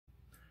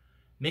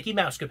Mickey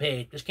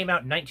Mousecapade. This came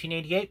out in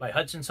 1988 by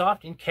Hudson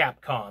Soft and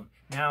Capcom.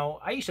 Now,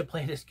 I used to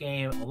play this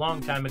game a long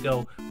time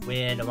ago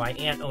when my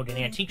aunt owned an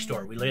antique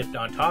store. We lived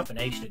on top, and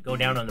I used to go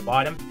down on the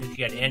bottom because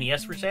she had an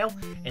NES for sale,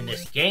 and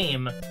this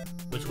game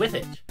was with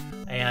it.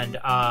 And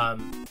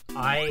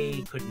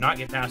I could not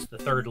get past the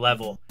third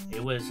level.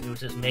 It was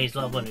this maze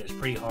level, and it was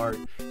pretty hard.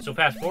 So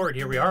fast forward,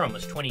 here we are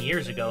almost 20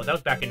 years ago. That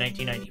was back in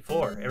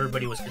 1994.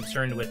 Everybody was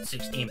concerned with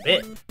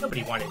 16-bit.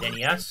 Nobody wanted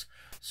NES.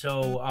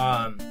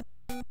 So,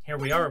 here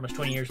we are almost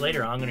 20 years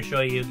later. I'm going to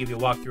show you, give you a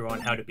walkthrough on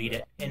how to beat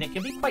it. And it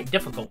can be quite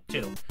difficult,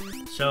 too.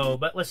 So,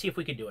 but let's see if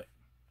we can do it.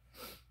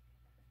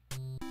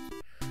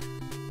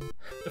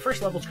 The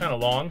first level's kind of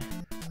long,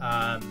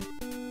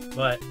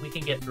 but we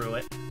can get through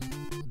it,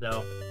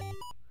 though.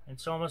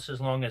 It's almost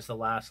as long as the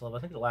last level.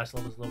 I think the last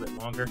level is a little bit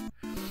longer.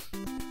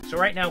 So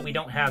right now we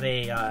don't have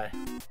a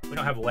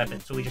weapon,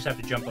 so we just have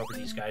to jump over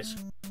these guys.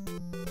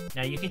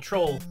 Now you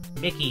control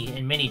Mickey,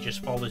 and Minnie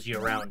just follows you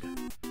around.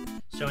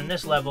 So in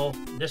this level,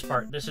 this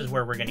is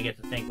where we're going to get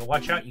the thing. But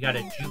watch out, you got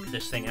to juke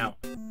this thing out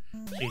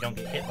so you don't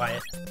get hit by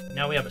it.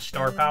 Now we have a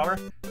star power.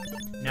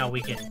 Now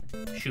we can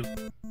shoot.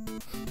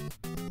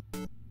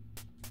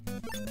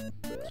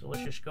 So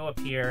let's just go up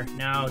here.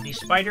 Now these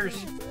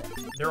spiders,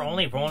 they're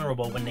only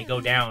vulnerable when they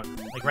go down.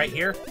 Like right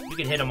here, you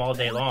can hit them all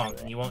day long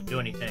and you won't do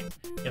anything.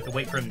 You have to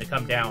wait for them to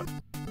come down.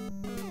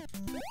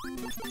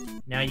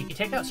 Now you can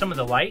take out some of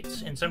the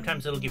lights, and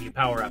sometimes it'll give you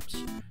power-ups.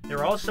 There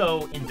are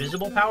also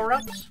invisible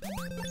power-ups,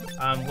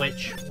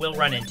 which we'll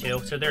run into.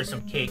 So there's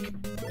some cake.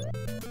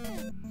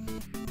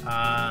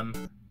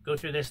 Go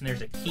through this, and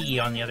there's a key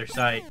on the other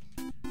side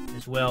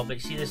as well. But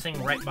you see this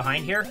thing right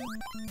behind here?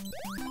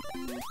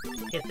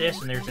 Hit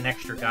this, and there's an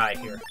extra guy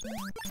here.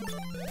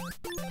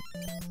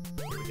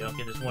 Here we go,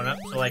 get this one up.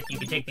 So like you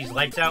can take these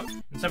lights out,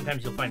 and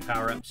sometimes you'll find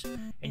power-ups.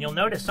 And you'll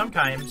notice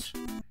sometimes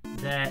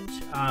that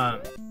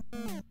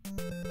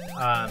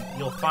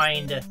you'll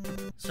find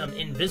some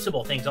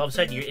invisible things. All of a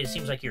sudden, it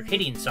seems like you're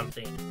hitting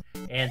something,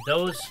 and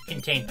those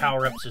contain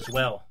power-ups as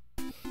well.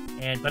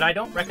 But I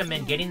don't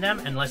recommend getting them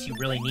unless you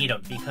really need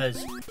them,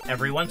 because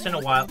every once in a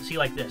while, see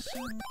like this.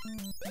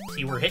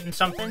 See, we're hitting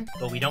something,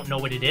 but we don't know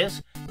what it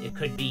is. It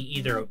could be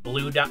either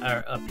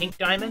a pink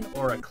diamond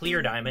or a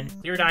clear diamond.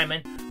 Clear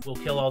diamond will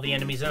kill all the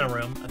enemies in a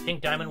room. A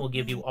pink diamond will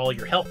give you all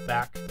your health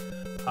back.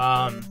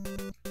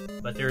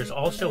 But there's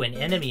also an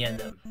enemy in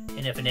them,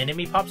 and if an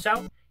enemy pops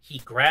out, he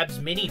grabs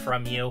Minnie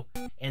from you,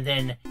 and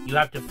then you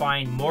have to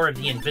find more of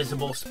the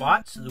invisible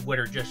spots that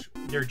are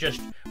they're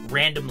just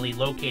randomly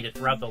located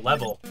throughout the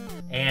level.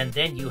 And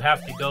then you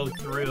have to go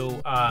through,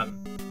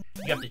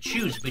 you have to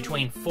choose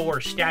between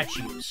 4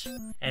 statues,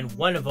 and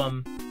one of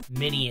them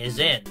Minnie is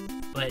in.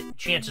 But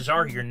chances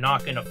are you're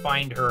not going to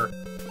find her.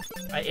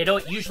 It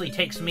usually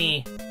takes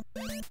me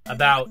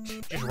about,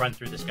 just run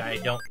through this guy,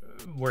 don't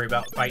worry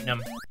about fighting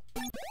him.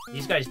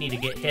 These guys need to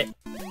get hit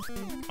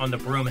on the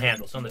broom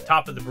handles, on the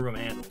top of the broom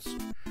handles.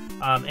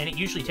 And it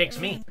usually takes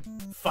me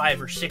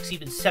 5 or 6,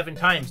 even 7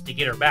 times to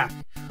get her back.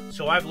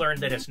 So I've learned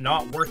that it's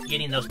not worth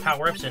getting those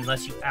power-ups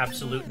unless you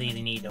absolutely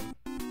need them.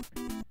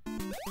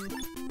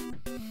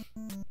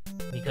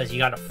 Because you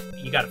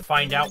gotta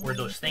find out where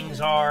those things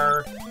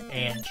are,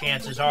 and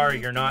chances are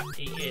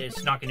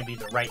it's not gonna be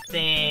the right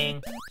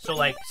thing. So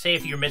like, say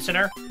if you're missing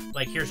her,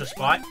 like here's a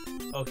spot.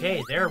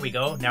 Okay, there we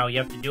go. Now you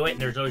have to do it,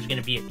 and there's always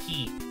gonna be a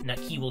key, and that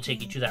key will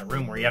take you to that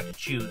room where you have to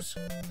choose.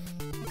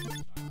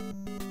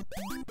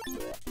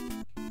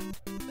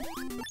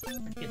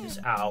 Get this,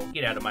 ow,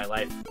 get out of my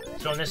life.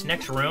 So in this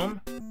next room,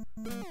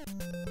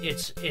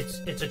 it's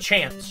a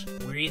chance.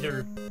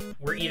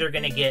 We're either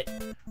gonna get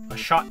a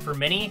shot for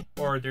Minnie,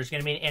 or there's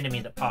gonna be an enemy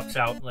that pops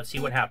out. Let's see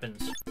what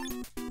happens.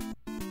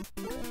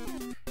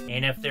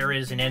 And if there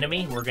is an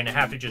enemy, we're gonna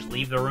have to just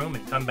leave the room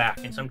and come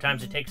back. And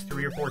sometimes it takes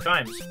 3 or 4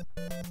 times.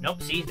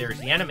 Nope, see, there's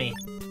the enemy.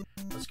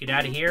 Let's get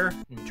out of here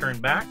and turn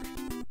back.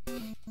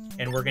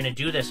 And we're gonna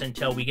do this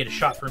until we get a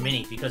shot for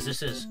Minnie, because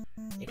this is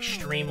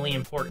extremely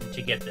important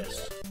to get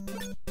this.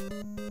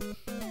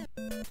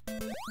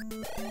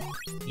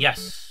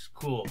 Yes,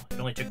 cool. It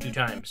only took 2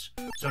 times.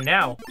 So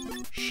now,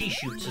 she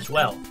shoots as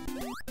well,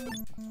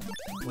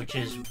 which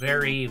is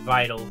very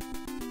vital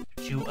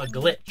to a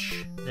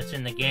glitch that's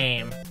in the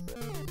game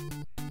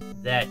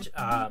that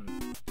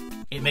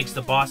it makes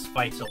the boss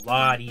fights a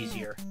lot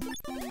easier.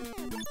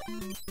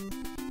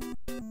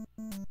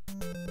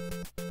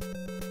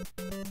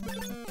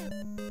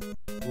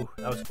 Ooh,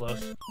 that was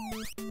close.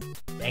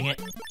 Dang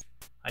it.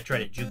 I tried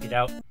to juke it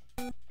out.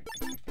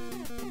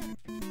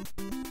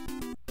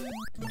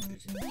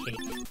 Cake.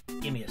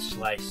 Give me a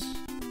slice.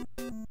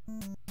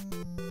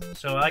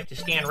 So I like to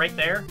stand right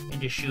there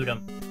and just shoot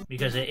them,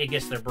 because it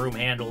gets their broom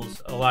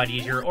handles a lot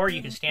easier. Or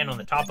you can stand on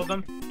the top of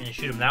them and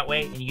shoot them that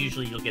way, and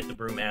usually you'll get the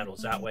broom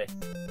handles that way.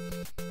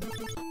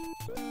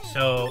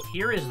 So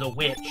here is the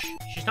witch.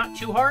 She's not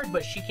too hard,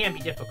 but she can be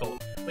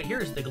difficult. But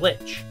here's the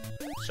glitch.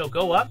 So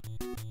go up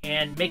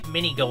and make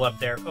Minnie go up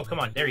there. Oh, come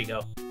on. There you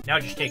go. Now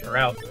just take her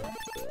out.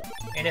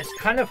 And it's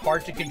kind of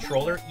hard to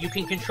control her. You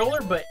can control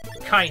her, but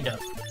kind of.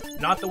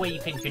 Not the way you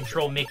can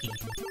control Mickey.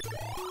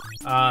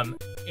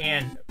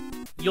 And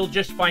you'll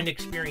just find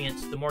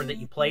experience the more that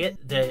you play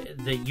it,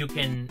 that you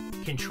can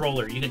control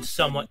her. You can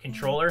somewhat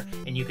control her,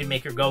 and you can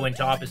make her go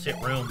into opposite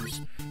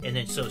rooms. And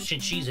then, so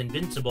since she's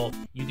invincible,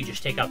 you can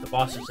just take out the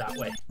bosses that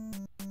way.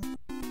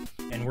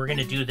 And we're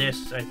gonna do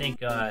this, I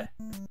think, like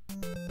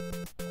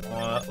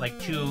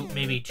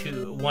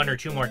one or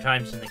two more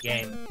times in the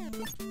game.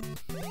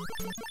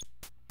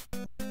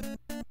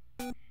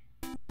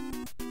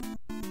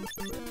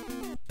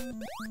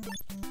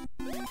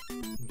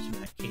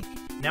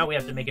 Now we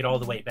have to make it all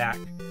the way back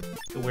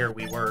to where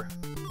we were.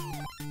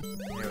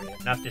 There we go.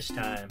 Not this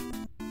time.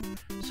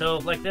 So,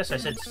 like this, I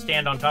said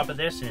stand on top of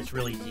this, and it's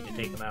really easy to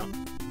take them out.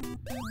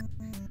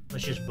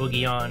 Let's just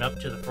boogie on up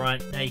to the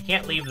front. Now, you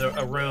can't leave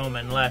a room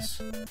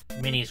unless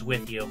Minnie's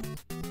with you.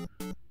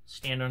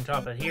 Stand on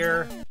top of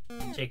here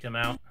and take them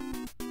out.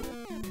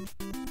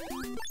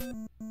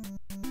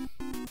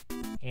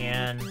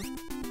 And,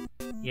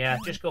 yeah,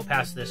 just go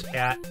past this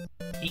cat.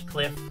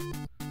 Heathcliff.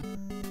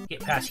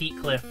 Get past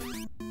Heathcliff.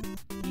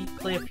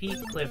 Heathcliff,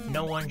 Heathcliff,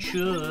 no one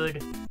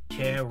should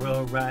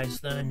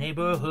terrorize the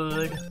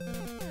neighborhood.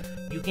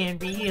 You can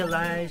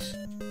realize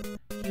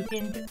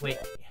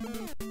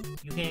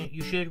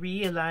you should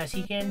realize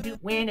he can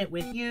win it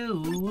with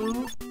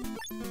you.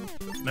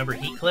 Remember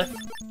Heathcliff?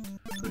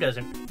 Who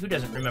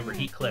doesn't remember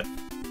Heathcliff?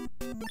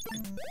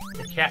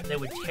 The cat that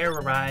would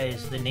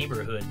terrorize the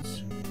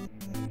neighborhoods.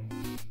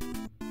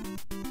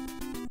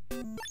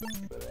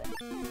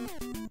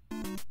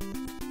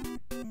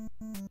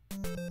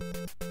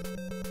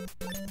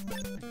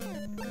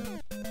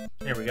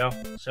 There we go.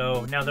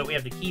 So now that we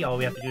have the key, all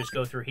we have to do is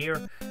go through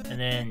here and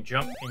then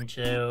jump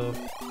into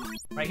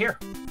right here.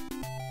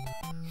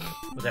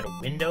 Was that a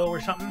window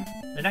or something?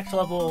 The next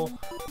level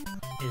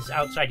is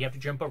outside. You have to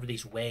jump over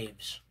these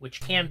waves, which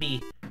can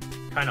be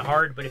kind of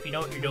hard, but if you know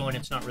what you're doing,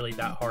 it's not really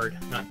that hard,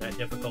 not that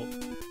difficult,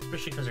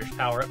 especially because there's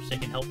power-ups that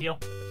can help you.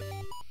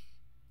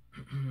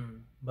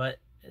 But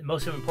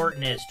most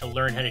important is to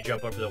learn how to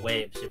jump over the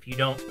waves. If you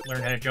don't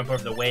learn how to jump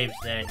over the waves,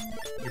 then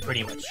you're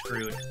pretty much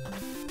screwed.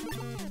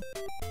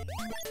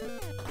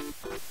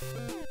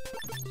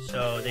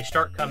 So they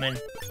start coming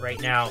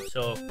right now,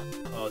 so,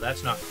 oh,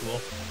 that's not cool.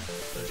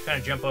 So just kind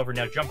of jump over.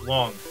 Now jump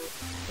long.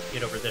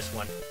 Get over this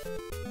one.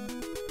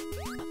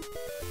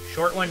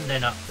 Short one,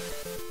 then up.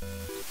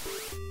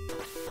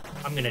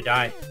 I'm gonna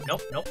die.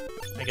 Nope, nope.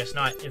 I guess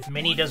not. If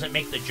Minnie doesn't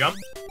make the jump,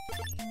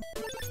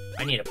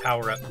 I need a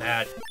power-up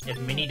bad. If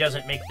Minnie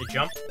doesn't make the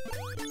jump,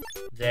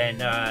 then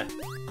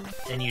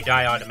you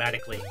die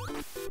automatically.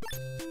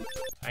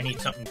 I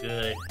need something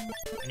good.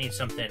 I need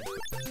something...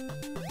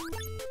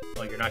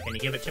 Well, you're not going to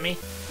give it to me?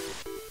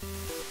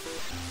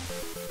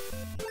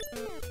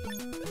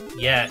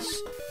 Yes,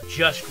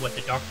 just what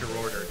the doctor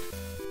ordered.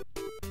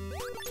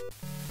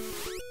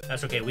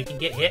 That's okay, we can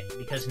get hit,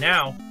 because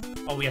now,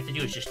 all we have to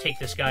do is just take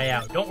this guy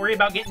out. Don't worry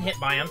about getting hit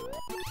by him.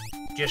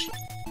 Just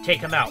take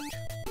him out.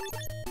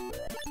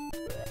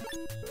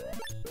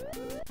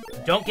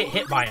 Don't get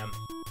hit by him.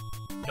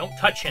 Don't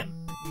touch him,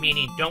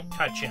 meaning don't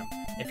touch him.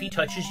 If he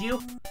touches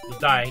you, you'll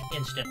die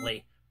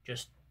instantly.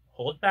 Just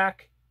hold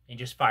back and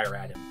just fire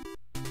at him.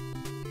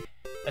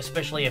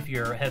 Especially if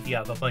you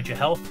have a bunch of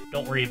health,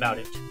 don't worry about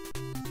it.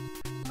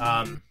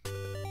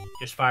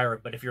 Just fire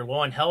it. But if you're low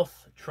on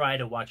health, try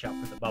to watch out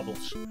for the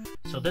bubbles.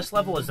 So this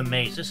level is a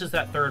maze. This is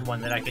that third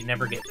one that I could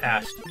never get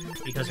past,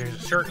 because there's a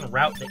certain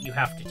route that you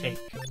have to take.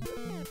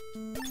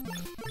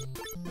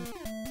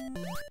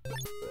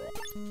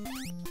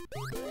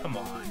 Come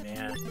on,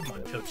 man. Come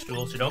on,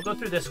 Toadstool. So don't go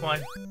through this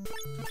one.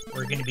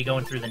 We're going to be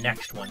going through the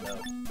next one,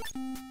 though.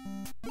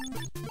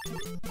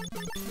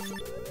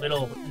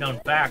 Little known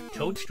fact,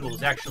 Toadstool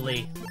is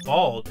actually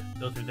bald.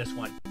 Go through this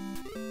one.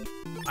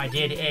 I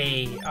did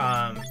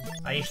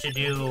I used to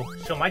do,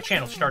 so my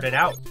channel started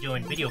out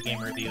doing video game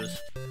reviews,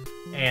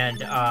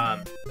 and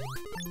I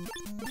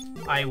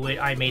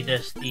made a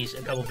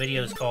couple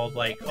videos called,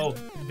 like, oh,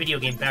 video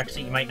game facts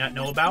that you might not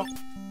know about,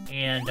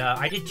 and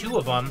I did 2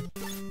 of them,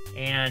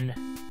 and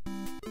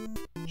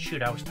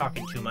shoot, I was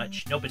talking too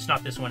much. Nope, it's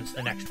not this one, it's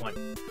the next one.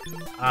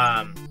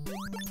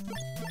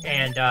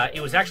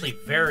 It was actually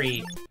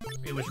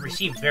it was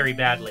received very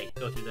badly.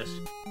 Go through this.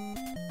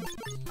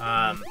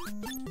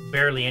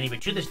 Barely any, but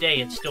to this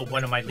day, it's still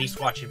one of my least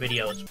watched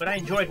videos, but I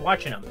enjoyed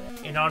watching them.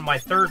 And on my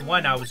third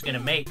one I was going to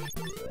make,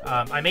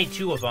 I made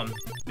 2 of them.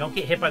 Don't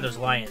get hit by those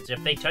lions.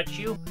 If they touch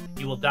you,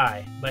 you will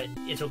die, but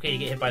it's okay to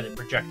get hit by the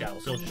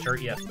projectiles. It'll just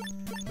hurt you.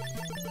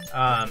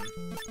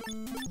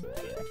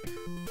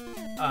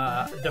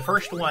 The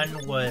first one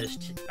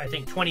was, I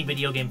think, 20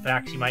 video game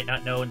facts you might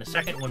not know, and the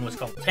second one was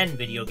called 10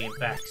 video game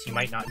facts you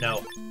might not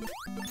know.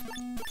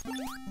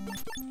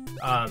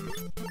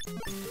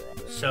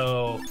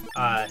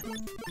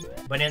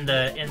 But in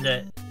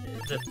the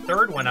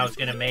third one I was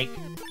gonna make,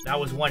 that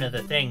was one of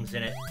the things,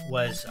 and it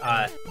was,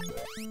 I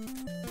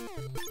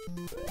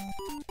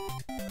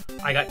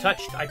got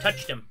touched. I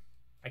touched him.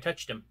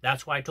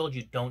 That's why I told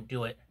you don't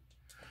do it.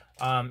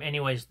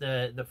 Anyways,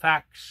 the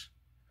facts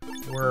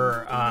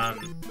were,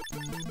 come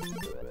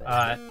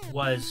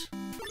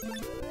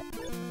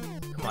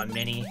on,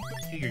 Minnie,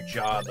 do your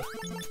job.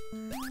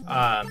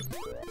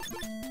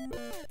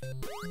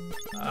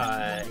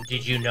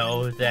 Did you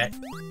know that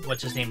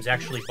what's his name's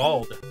actually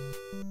bald?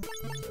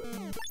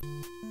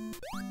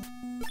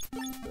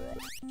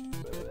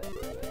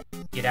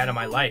 Get out of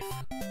my life.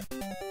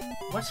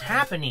 What's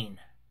happening?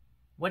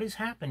 What is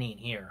happening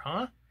here,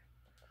 huh?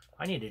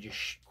 I need to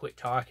just quit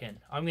talking.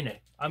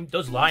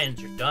 Those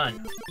lions are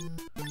done.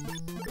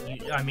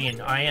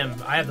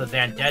 I have a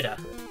vendetta.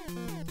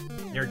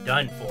 They're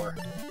done for.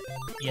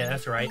 Yeah,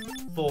 that's right.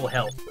 Full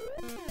health.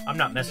 I'm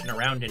not messing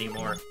around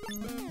anymore.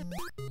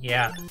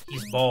 Yeah,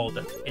 he's bald.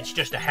 It's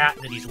just a hat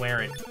that he's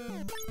wearing.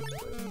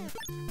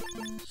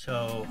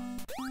 So...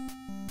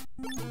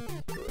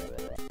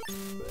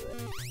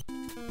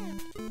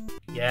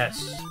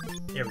 yes.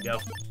 There we go.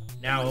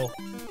 Now,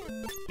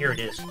 here it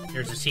is.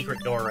 There's a secret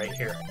door right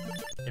here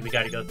that we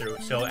got to go through.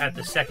 So at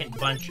the second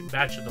batch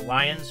of the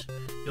lions,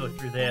 go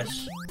through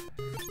this.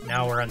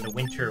 Now we're on the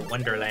Winter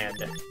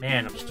Wonderland.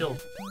 Man, I'm still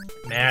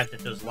mad that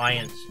those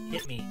lions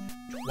hit me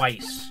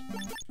twice.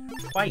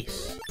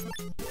 Twice.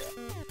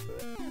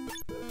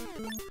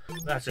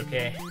 That's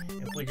okay.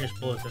 If we just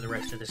blow through the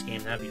rest of this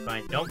game, that'd be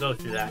fine. Don't go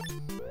through that.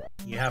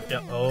 You have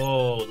to...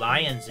 oh,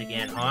 lions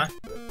again, huh?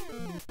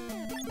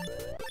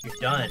 You're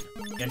done.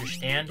 You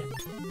understand?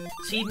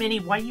 See, Minnie,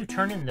 why are you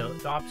turning the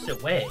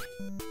opposite way?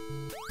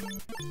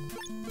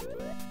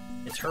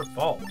 It's her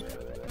fault.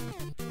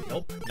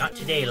 Nope, not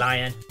today,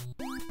 lion.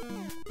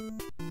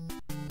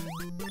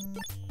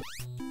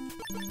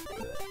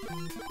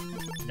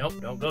 Nope,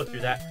 don't go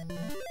through that.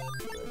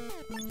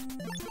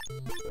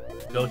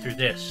 Go through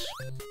this.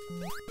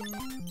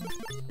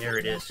 There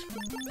it is.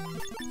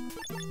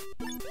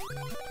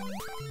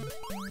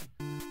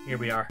 Here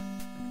we are.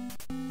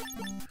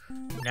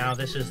 Now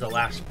this is the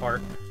last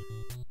part.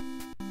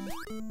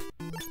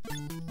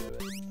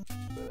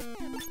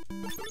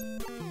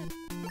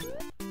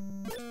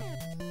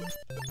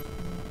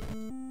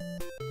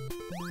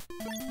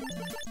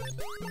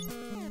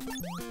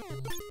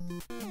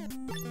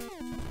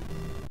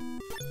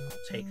 I'll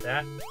take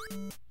that.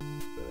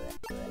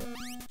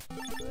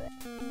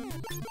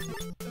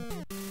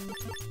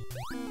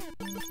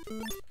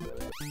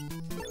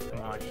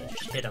 Come on, you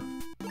just hit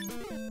him.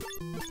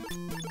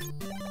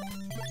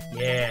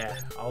 Yeah,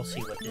 I'll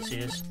see what this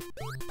is.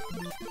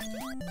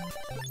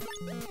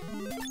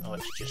 Oh,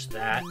 it's just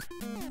that.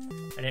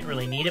 I didn't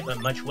really need it,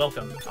 but much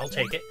welcome. I'll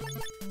take it.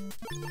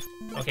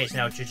 Okay, so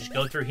now you just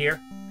go through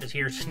here, because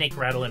here's snake,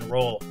 rattle, and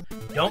roll.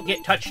 Don't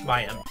get touched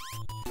by him.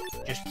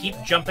 Just keep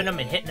jumping him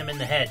and hitting him in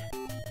the head.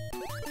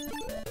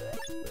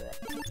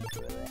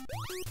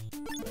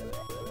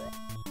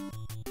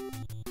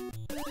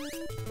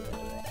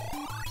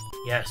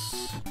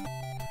 Yes.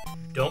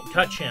 Don't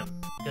touch him.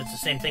 It's the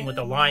same thing with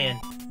the lion.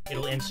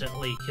 It'll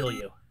instantly kill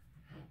you.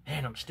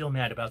 Man, I'm still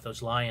mad about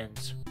those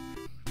lions.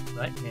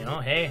 But, you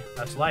know, hey,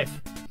 that's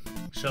life.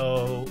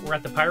 So, we're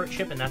at the pirate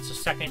ship, and that's the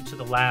second to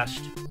the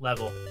last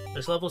level.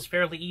 This level is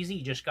fairly easy.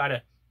 You just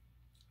gotta...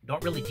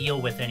 don't really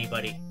deal with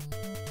anybody.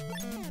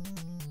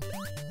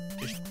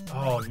 Just...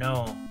 oh,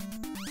 no.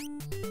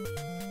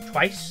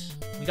 Twice?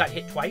 We got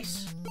hit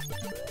twice?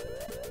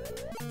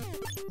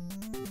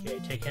 Okay,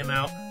 take him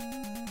out.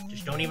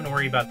 Just don't even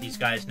worry about these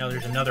guys. No,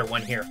 there's another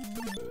one here.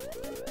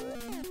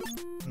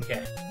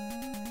 Okay.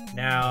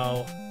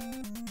 Now,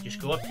 just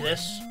go up to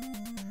this.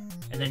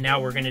 And then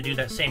now we're going to do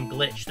that same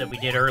glitch that we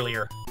did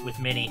earlier with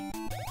Minnie.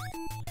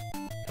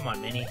 Come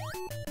on, Minnie.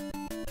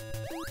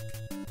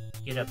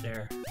 Get up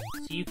there.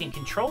 See, you can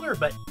control her,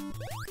 but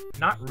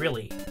not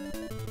really.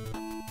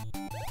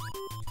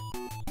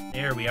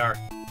 There we are.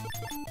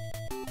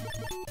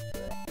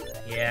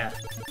 Yeah.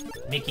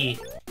 Mickey's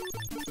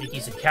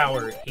a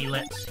coward. He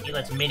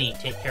lets Minnie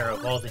take care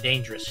of all the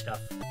dangerous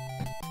stuff.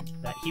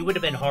 He would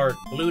have been hard.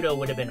 Bluto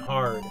would have been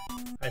hard.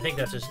 I think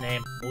that's his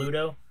name.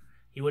 Bluto?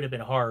 He would have been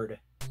hard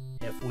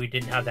if we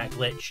didn't have that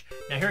glitch.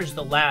 Now here's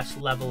the last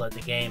level of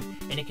the game,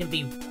 and it can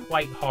be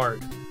quite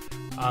hard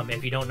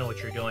if you don't know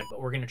what you're doing,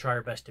 but we're going to try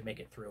our best to make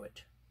it through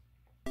it.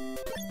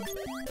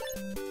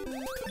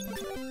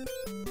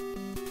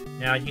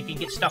 Now you can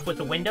get stuff with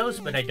the windows,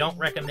 but I don't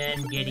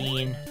recommend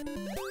getting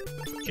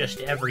just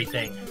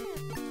everything.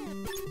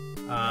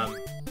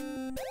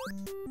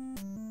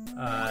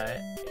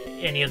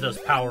 Any of those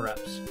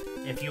power-ups.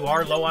 If you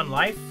are low on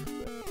life,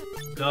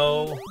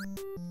 go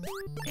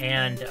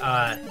and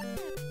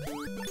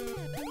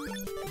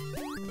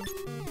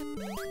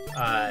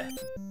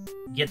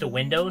get the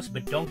windows,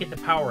 but don't get the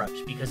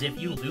power-ups, because if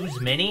you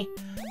lose Minnie,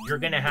 you're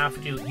gonna have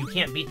to... you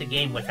can't beat the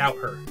game without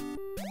her.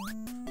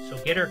 So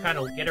get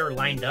her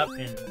lined up,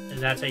 and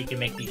that's how you can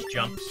make these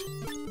jumps.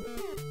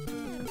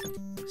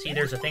 See,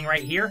 there's a thing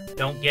right here.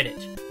 Don't get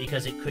it,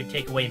 because it could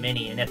take away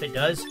Minnie, and if it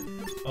does,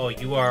 oh,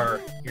 you're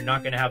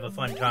not gonna have a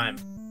fun time.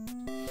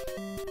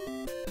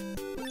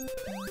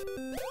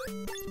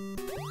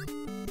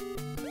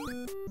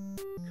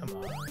 Come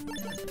on.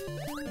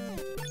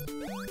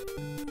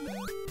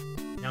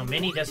 Now,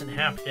 Minnie doesn't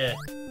have to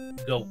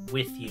go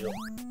with you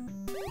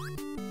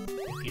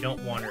if you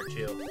don't want her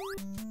to.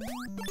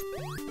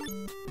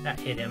 That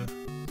hit him.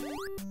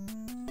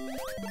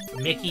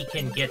 Mickey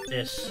can get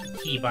this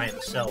key by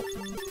himself.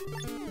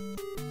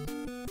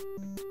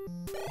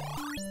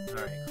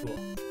 Alright, cool.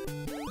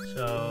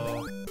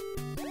 So,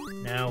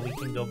 now we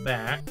can go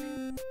back.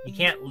 You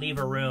can't leave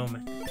a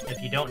room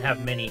if you don't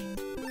have many.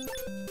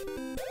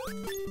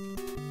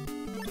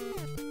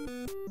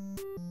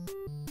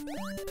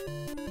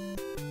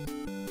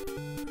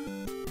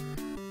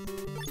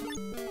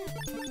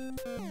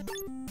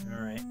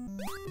 Alright.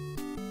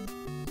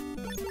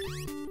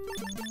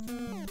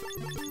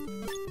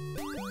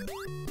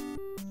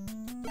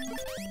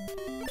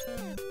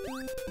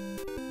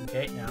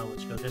 Okay, now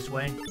let's go this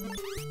way.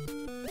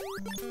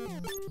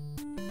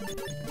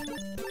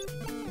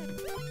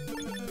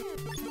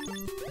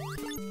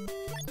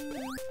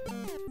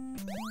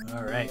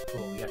 Alright,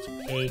 cool. We got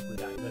some cake, we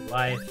got good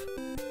life.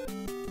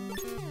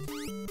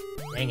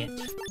 Dang it.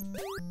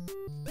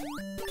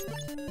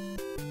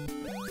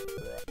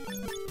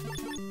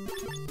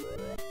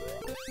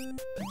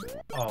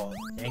 Oh,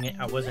 dang it.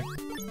 I wasn't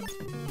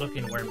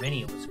looking where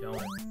Minnie was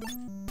going.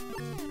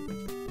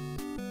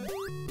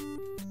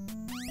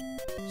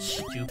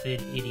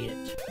 Stupid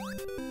idiot.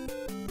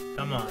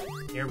 Come on.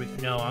 Here we go.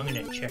 No, I'm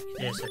gonna check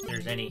this if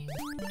there's any.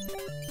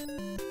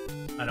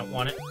 I don't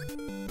want it.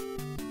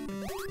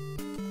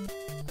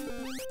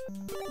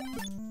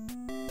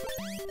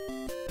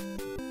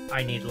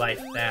 I need life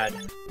bad.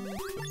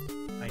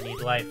 I need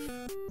life.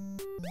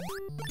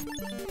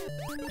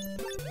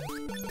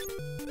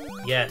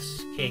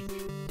 Yes, cake.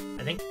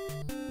 I think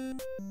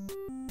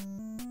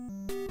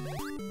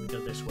we go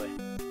this way.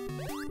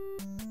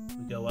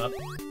 We go up.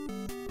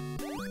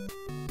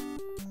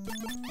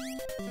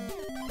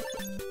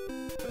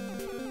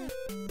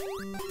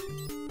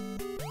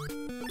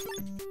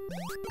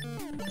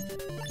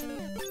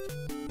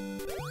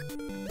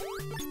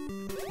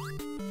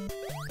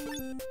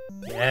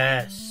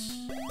 Yes.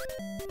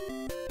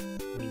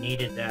 We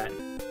needed that.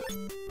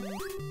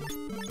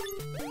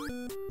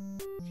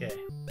 Okay.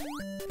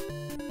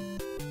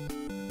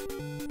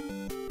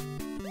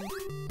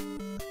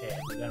 Okay,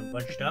 we got him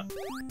bunched up.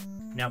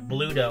 Now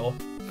Bluto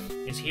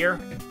is here.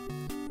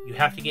 You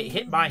have to get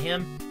hit by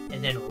him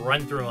and then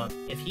run through him.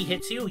 If he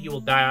hits you, you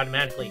will die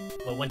automatically.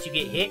 But once you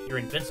get hit, you're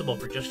invincible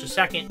for just a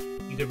second.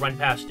 You could run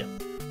past him.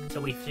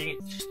 So he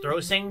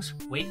throws things.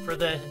 Wait for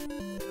the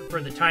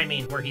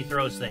timing where he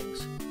throws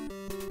things.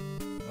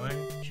 1,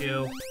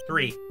 2,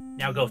 3.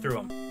 Now go through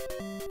them.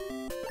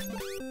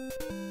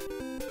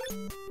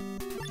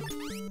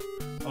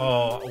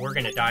 Oh, we're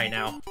gonna die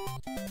now.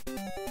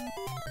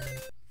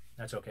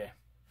 That's okay.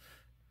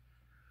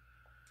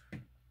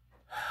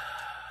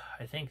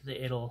 I think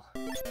that it'll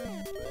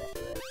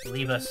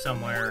leave us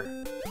somewhere.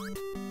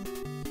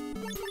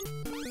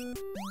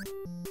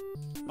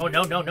 Oh,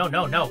 no, no, no,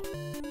 no, no.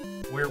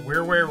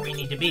 We're where we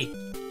need to be.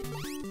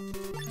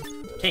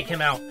 Take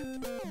him out.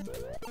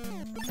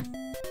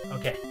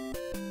 Okay.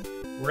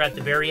 We're at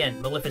the very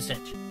end.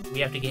 Maleficent. We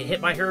have to get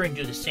hit by her and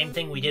do the same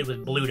thing we did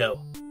with Bluto.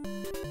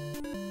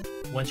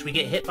 Once we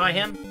get hit by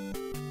him,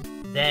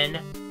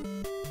 then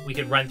we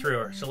could run through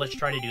her. So let's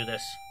try to do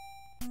this.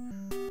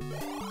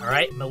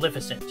 Alright,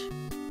 Maleficent.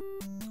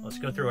 Let's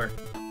go through her.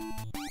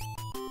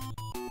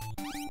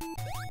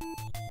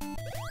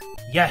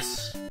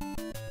 Yes!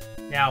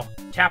 Now,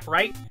 tap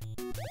right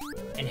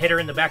and hit her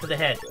in the back of the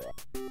head.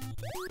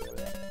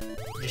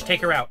 Just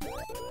take her out.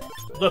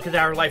 Look at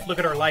our life. Look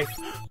at our life.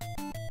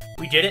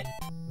 We did it.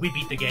 We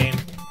beat the game.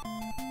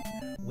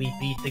 We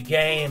beat the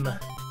game.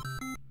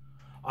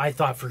 I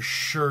thought for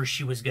sure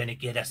she was going to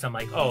get us. I'm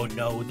like, oh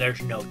no,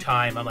 there's no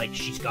time. I'm like,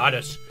 she's got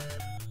us.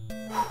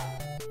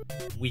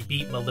 We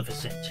beat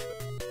Maleficent.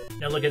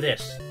 Now look at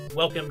this.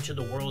 Welcome to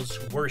the world's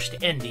worst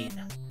ending.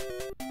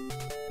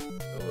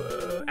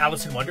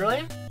 Alice in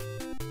Wonderland?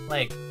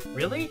 Like,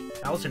 really?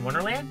 Alice in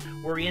Wonderland?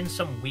 Were we in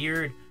some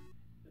weird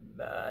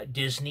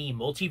Disney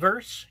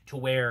multiverse to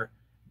where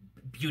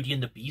Beauty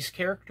and the Beast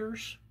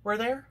characters were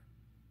there?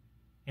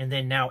 And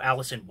then now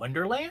Alice in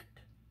Wonderland?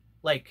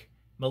 Like,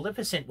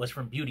 Maleficent was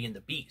from Beauty and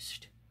the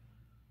Beast.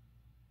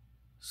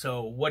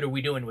 So what are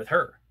we doing with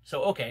her?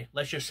 So, okay,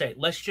 let's just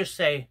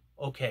say,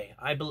 okay,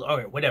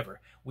 alright, whatever.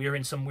 We're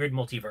in some weird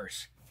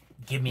multiverse.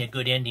 Give me a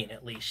good ending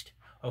at least.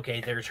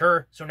 Okay, there's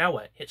her. So now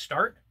what? Hit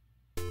start?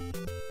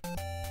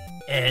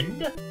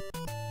 End?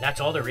 That's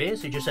all there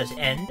is? It just says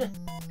end?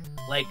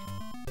 Like,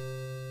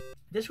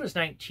 this was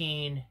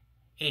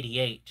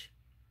 1988.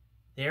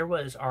 There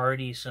was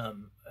already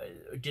some...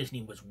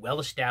 Disney was well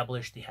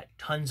established. They had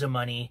tons of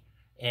money.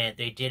 And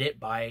they did it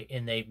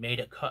and they made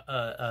it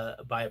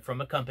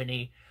from a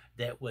company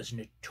that was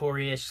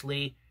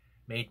notoriously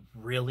made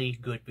really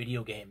good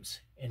video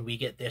games. And we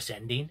get this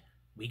ending?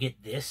 We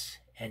get this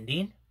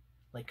ending?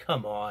 Like,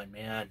 come on,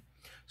 man.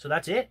 So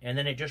that's it. And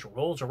then it just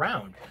rolls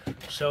around.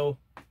 So,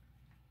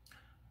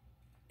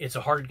 it's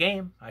a hard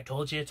game. I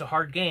told you it's a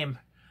hard game.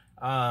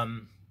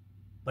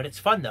 But it's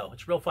fun, though.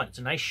 It's real fun. It's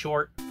a nice,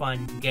 short,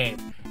 fun game.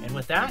 And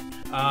with that,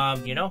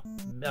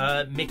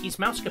 Mickey's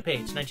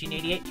Mousecapades,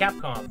 1988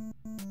 Capcom.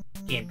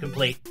 Game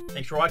complete.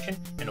 Thanks for watching,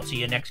 and I'll see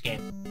you next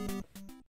game.